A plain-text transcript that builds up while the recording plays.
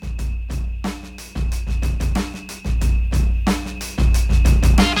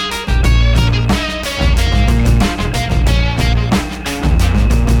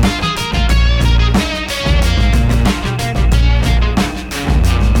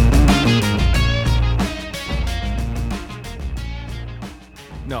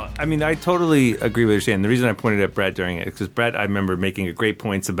I mean, I totally agree with what you're saying. The reason I pointed at Brett during it is because Brett, I remember making a great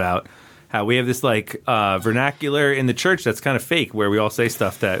points about how we have this like vernacular in the church that's kind of fake, where we all say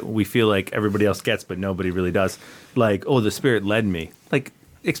stuff that we feel like everybody else gets, but nobody really does. Like, oh, the Spirit led me. Like,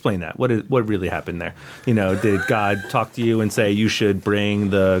 explain that. What really happened there? You know, did God talk to you and say you should bring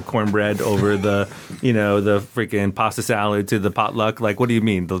the cornbread over the, you know, the freaking pasta salad to the potluck? Like, what do you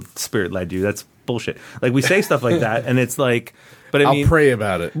mean the Spirit led you? That's bullshit. Like, we say stuff like that, and it's like, but I mean, I'll pray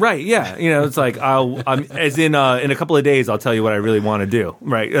about it. Right? Yeah. You know, it's like as in a couple of days, I'll tell you what I really want to do.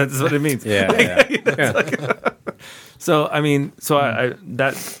 Right? That's what it means. Yeah. So I mean, I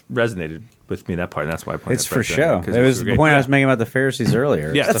that resonated with me, that part, and that's why I pointed. It's for show. It was the point I was making about the Pharisees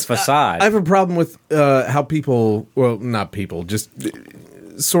earlier. Yeah, it's the facade. I have a problem with how people, well, not people, just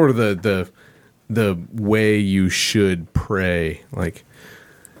sort of the way you should pray. Like,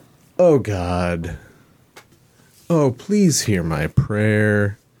 oh God, oh please hear my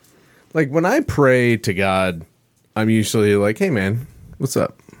prayer. Like when I pray to God, I'm usually like, hey man, what's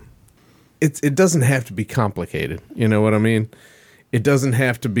up? It doesn't have to be complicated. You know what I mean? It doesn't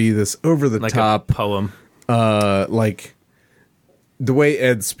have to be this over the like top a poem. Like the way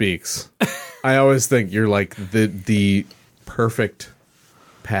Ed speaks, I always think you're like the perfect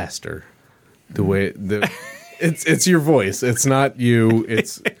pastor. The way it's your voice. It's not you.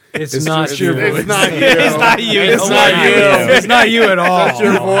 It's not your voice. It's not you. It's not you. It's not you. It's not you at all. It's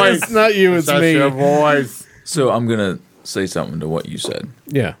your voice. It's not you. It's me. Your voice. So I'm gonna say something to what you said.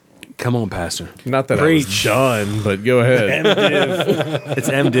 Yeah. Come on, Pastor. Not that I was done, but go ahead. It's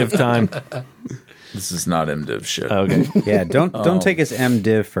MDiv time. This is not MDiv shit. Okay. Yeah, don't take his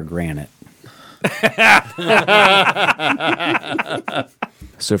MDiv for granted.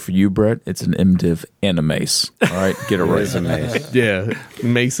 So for you, Brett, it's an MDiv and a mace. All right, get it right. It's amazing. Yeah.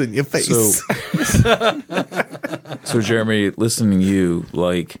 Mace in your face. So Jeremy, listening to you,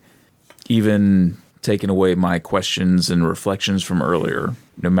 like even taking away my questions and reflections from earlier,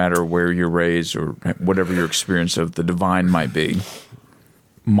 no matter where you're raised or whatever your experience of the divine might be,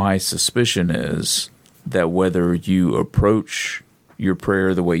 my suspicion is that whether you approach your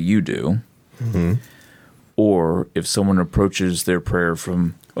prayer the way you do, or if someone approaches their prayer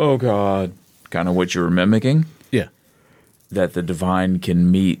from, oh God, kind of what you were mimicking, Yeah. that the divine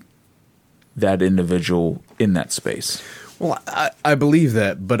can meet that individual in that space. Well, I believe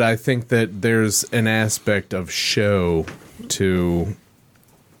that, but I think that there's an aspect of show to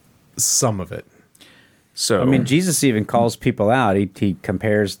some of it. So I mean, Jesus even calls people out. He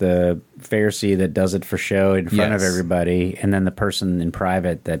compares the Pharisee that does it for show in front of Yes. everybody, and then the person in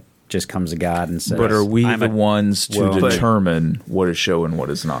private that just comes to God and says, but are we I'm the a- ones to well, determine what is show and what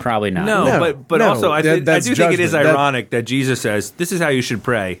is not? Probably not. No, No, but no, also I do that's think it is judgment. ironic that Jesus says this is how you should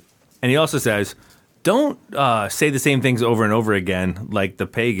pray, and he also says, don't say the same things over and over again like the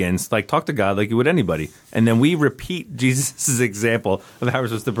pagans. Like talk to God like you would anybody, and then we repeat Jesus' example of how we're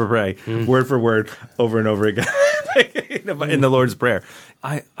supposed to pray, word for word, over and over again in the Lord's Prayer.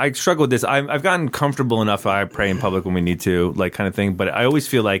 I struggle with this. I've gotten comfortable enough. I pray in public when we need to, like kind of thing. But I always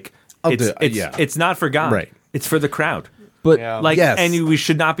feel like it's not for God. Right. It's for the crowd. But Like, Yes. and we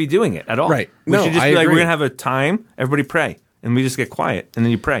should not be doing it at all. Right. We No, should just I be like, agree. we're going to have a time, everybody pray. And we just get quiet, and then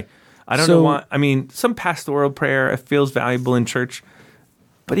you pray. I don't So- know why. I mean, some pastoral prayer feels valuable in church.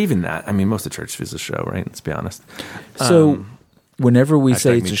 But even that, I mean, most of church is a show, right? Let's be honest. So whenever we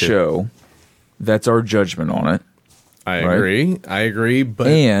say hashtag it's me a too. show, that's our judgment on it. I Right. agree, but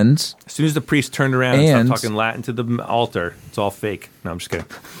And As soon as the priest turned around and And- started talking Latin to the altar, it's all fake. No, I'm just kidding.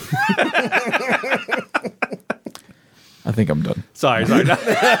 I think I'm done. Sorry.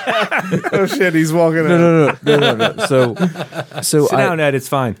 oh shit, he's walking out. No. So Sit down, Ed. It's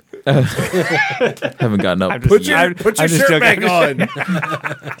fine. haven't gotten up. Put your I'm shirt just back on.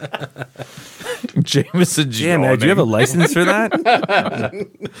 Jameson Damn, Ed, do you have a license for that?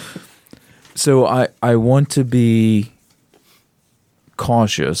 So I want to be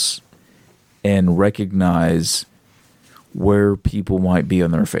cautious and recognize where people might be on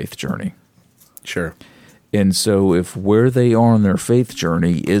their faith journey. Sure. And so if where they are on their faith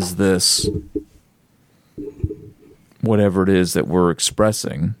journey is this, whatever it is that we're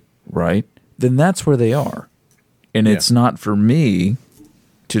expressing, right, then that's where they are. And Yeah. it's not for me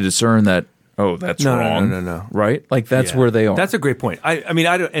to discern that, oh, that's No, wrong. no. Right? Like that's Yeah. where they are. That's a great point. I mean,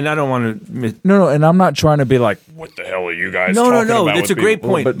 I don't want to. No, and I'm not trying to be like, what the hell are you guys No, talking about? That's with a great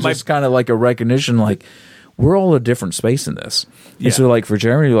people? point. But My- just kind of like a recognition, like, we're all a different space in this. Yeah. And so, like, for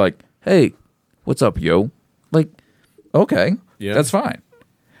Jeremy, you're like, hey, what's up, yo? Like, okay, Yeah. that's fine.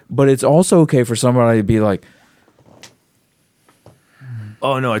 But it's also okay for somebody to be like,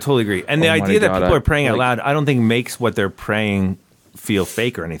 Oh no, I totally agree. And the Oh my idea that God, people I- are praying out like- loud, I don't think makes what they're praying feel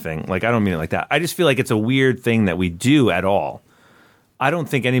fake or anything. Like, I don't mean it like that. I just feel like it's a weird thing that we do at all. I don't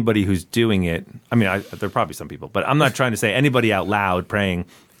think anybody who's doing it, I mean, there are probably some people, but I'm not trying to say anybody out loud praying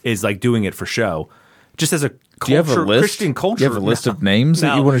is like doing it for show. Just as a culture, Do you have a list? Christian culture. Do you have a list of names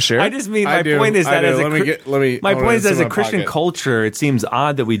that you want to share? I just mean, I my do. point is I that do. as a Let me- my I point wanna is, as see a my Christian pocket. culture, it seems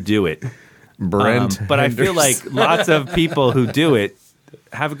odd that we do it. Brent, But I feel like lots of people who do it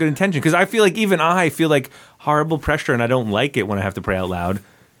have a good intention, because I feel like even I feel like horrible pressure, and I don't like it when I have to pray out loud.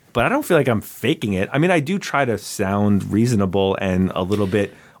 But I don't feel like I'm faking it. I mean, I do try to sound reasonable and a little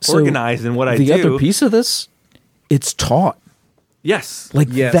bit organized in what I do. The other piece of this, it's taught. Yes. Like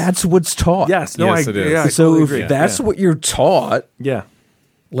Yes. that's what's taught. Yes. No, Yes, I, it is. yeah, I So totally if agree. that's yeah. what you're taught, Yeah.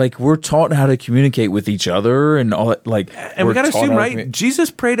 like we're taught how to communicate with each other and all that. Like, And we we're got to taught assume, how right?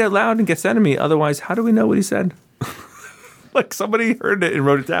 Jesus prayed out loud in Gethsemane. Otherwise, how do we know what he said? Like, somebody heard it and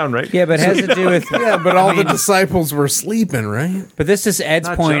wrote it down, right? Yeah, but it has to do with yeah, but all the disciples were sleeping, right? But this is Ed's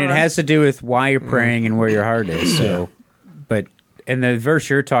Not point. It John. has to do with why you're praying and where your heart is. So, but in the verse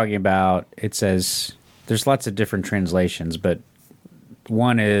you're talking about, it says there's lots of different translations, but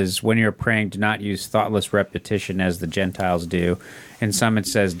one is when you're praying, do not use thoughtless repetition as the Gentiles do. And some it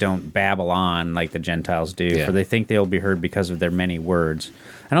says don't babble on like the Gentiles do, Yeah. for they think they will be heard because of their many words.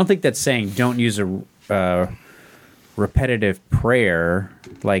 I don't think that's saying don't use a repetitive prayer.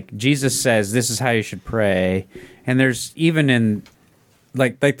 Like Jesus says, this is how you should pray. And there's even in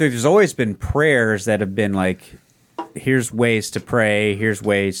like there's always been prayers that have been like, here's ways to pray, here's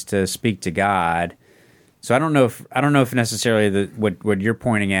ways to speak to God. So I don't know if necessarily what you're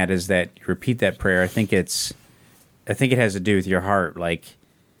pointing at is that you repeat that prayer. I think it has to do with your heart. Like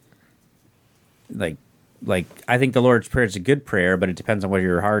I think the Lord's Prayer is a good prayer, but it depends on what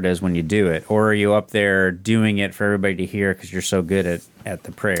your heart is when you do it. Or are you up there doing it for everybody to hear because you're so good at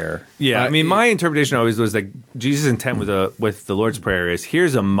the prayer? Yeah, I mean, my interpretation always was that Jesus' intent with the Lord's Prayer is,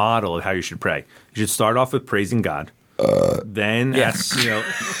 here's a model of how you should pray. You should start off with praising God. Then ask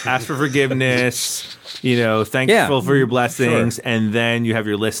for forgiveness, thankful for your blessings, and then you have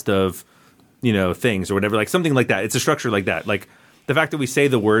your list of, things or whatever, like something like that. It's a structure like that. Like the fact that we say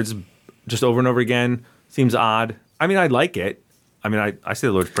the words just over and over again seems odd. I mean, I like it. I mean, I say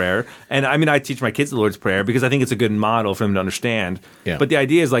the Lord's Prayer, and I mean, I teach my kids the Lord's Prayer because I think it's a good model for them to understand. Yeah. But the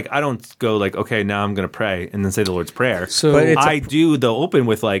idea is, like, I don't go like, okay, now I'm going to pray and then say the Lord's Prayer. So- But it's I do the open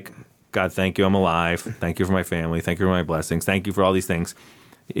with like, God, thank you, I'm alive. Thank you for my family. Thank you for my blessings. Thank you for all these things.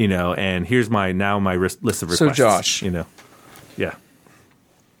 And here's my list of requests. So, Josh. Yeah.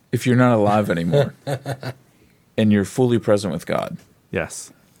 if you're not alive anymore and you're fully present with God,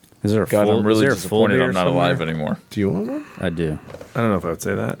 Yes. Is there a God, full, I'm really is there a full disappointed beer I'm not somewhere? alive anymore. Do you want one? I do. I don't know if I would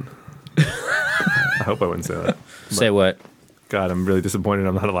say that. I hope I wouldn't say that. Say what? God, I'm really disappointed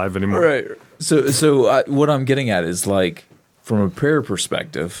I'm not alive anymore. Right. So what I'm getting at is like from a prayer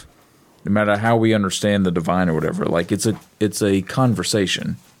perspective, no matter how we understand the divine or whatever, like it's a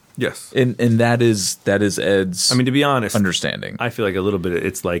conversation, Yes. and that is Ed's. I mean, to be honest, understanding. I feel like a little bit.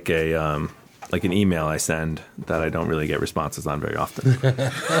 It's like like an email I send that I don't really get responses on very often.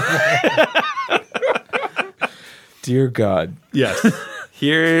 Dear God. Yes.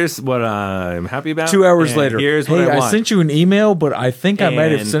 Here's what I'm happy about. 2 hours and later, here's hey, what I I want. sent you an email, but I think I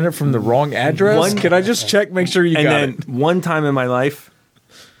might have And sent it from the wrong address. Can I just check, make sure you and got then it? one time in my life,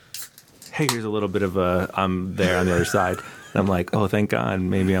 hey, here's a little bit of I'm there on the other side. And I'm like, oh, thank God,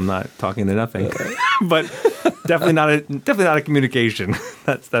 maybe I'm not talking to nothing. But definitely not a communication.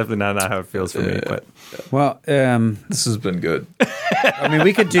 That's definitely not how it feels for me. But Well, This has been good. I mean,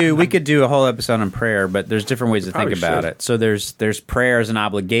 we could do a whole episode on prayer, but there's different ways to think Probably about should. it. So there's prayer as an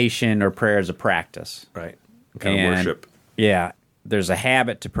obligation or prayer as a practice. right, kind of worship. Yeah, there's a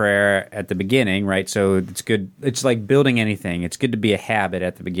habit to prayer at the beginning, right? So it's good. It's like building anything. It's good to be a habit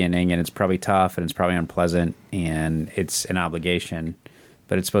at the beginning, and it's probably tough, and it's probably unpleasant, and it's an obligation,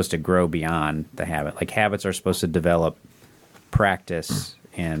 but it's supposed to grow beyond the habit. Like habits are supposed to develop practice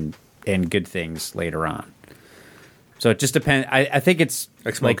and good things later on. So it just depends. I think it's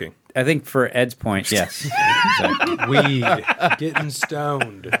Like smoking. I think for Ed's point, yes. Exactly. Weed, getting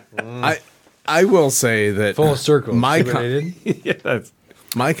stoned, I will say that full circle. My See what I did? Yeah, that's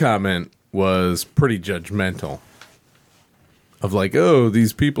my comment was pretty judgmental. Of like, oh,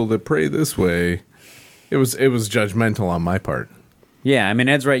 these people that pray this way, it was judgmental on my part. Yeah, I mean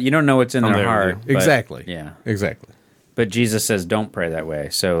Ed's right. You don't know what's in I'm their there with heart. you. but- Exactly. Yeah. Exactly. But Jesus says don't pray that way.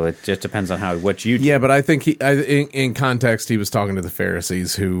 So it just depends on what you do. Yeah, but I think in context, he was talking to the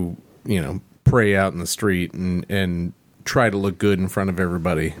Pharisees who, pray out in the street and try to look good in front of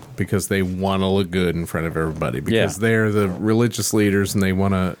everybody because they want to look good in front of everybody because they're the religious leaders and they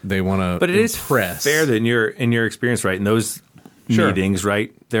want to. But it is impress. fair that in your experience, right? And those meetings,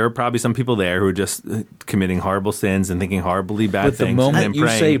 right? There are probably some people there who are just committing horrible sins and thinking horribly bad But the things. moment and you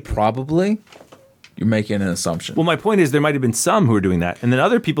praying. say probably, you're making an assumption. Well, my point is there might have been some who were doing that, and then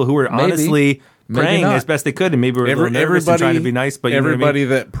other people who were Maybe. honestly Maybe praying not. as best they could, and maybe were a little nervous and trying to be nice. But you know what I mean? everybody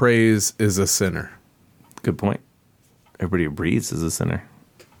that prays is a sinner. Good point. Everybody who breathes is a sinner.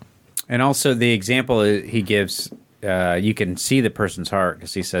 And also the example he gives, you can see the person's heart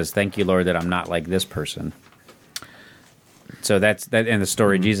because he says, "Thank you, Lord, that I'm not like this person." So that's that in the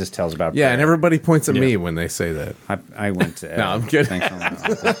story Jesus tells about. Yeah, prayer. and everybody points at me when they say that. I went to. No, I'm kidding.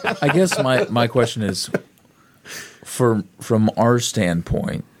 Thanks. I guess my question is, from our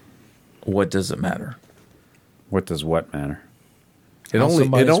standpoint, what does it matter? What does what matter? It How only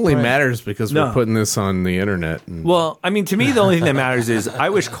somebody's praying. matters because No. we're putting this on the internet. And Well, I mean, to me, the only thing that matters is I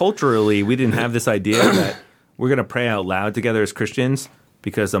wish culturally we didn't have this idea that we're going to pray out loud together as Christians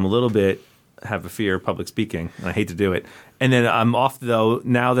because I'm a little bit have a fear of public speaking and I hate to do it. And then I'm off though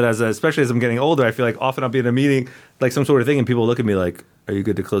now that especially as I'm getting older, I feel like often I'll be in a meeting like some sort of thing and people look at me like, "Are you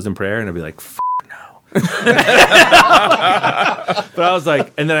good to close in prayer?" And I'll be like, no. But I was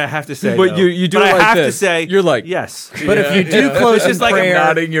like, and then I have to say, But though, you do but it I like have to this. say, You're like- yes. But if you do close It's in just like I'm prayer,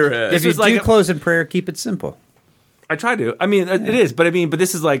 nodding your head. if This you is like do a- close in prayer, keep it simple. I try to. I mean, it is, but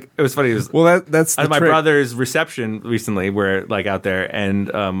this is like it was funny. It was well, that's the at my trick. brother's reception recently, where like out there, and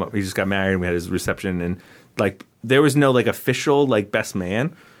he just got married, and we had his reception, and like there was no like official like best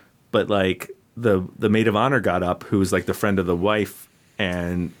man, but like the maid of honor got up, who was like the friend of the wife,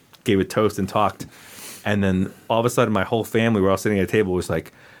 and gave a toast and talked, and then all of a sudden, my whole family, we're all sitting at a table, was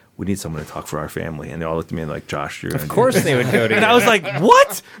like, "We need someone to talk for our family," and they all looked at me and like, "Josh, you're gonna Of course, they would go to. And I was like,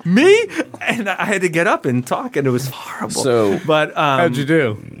 "What? Me?" And I had to get up and talk, and it was horrible. So- but How'd you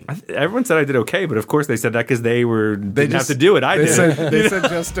do? everyone said I did okay, but of course they said that because they didn't have just- to do it. I They did. said, they said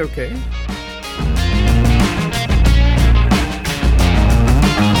just okay.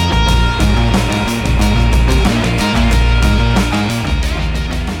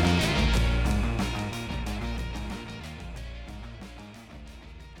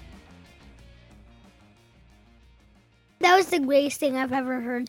 That was the greatest thing I've ever heard.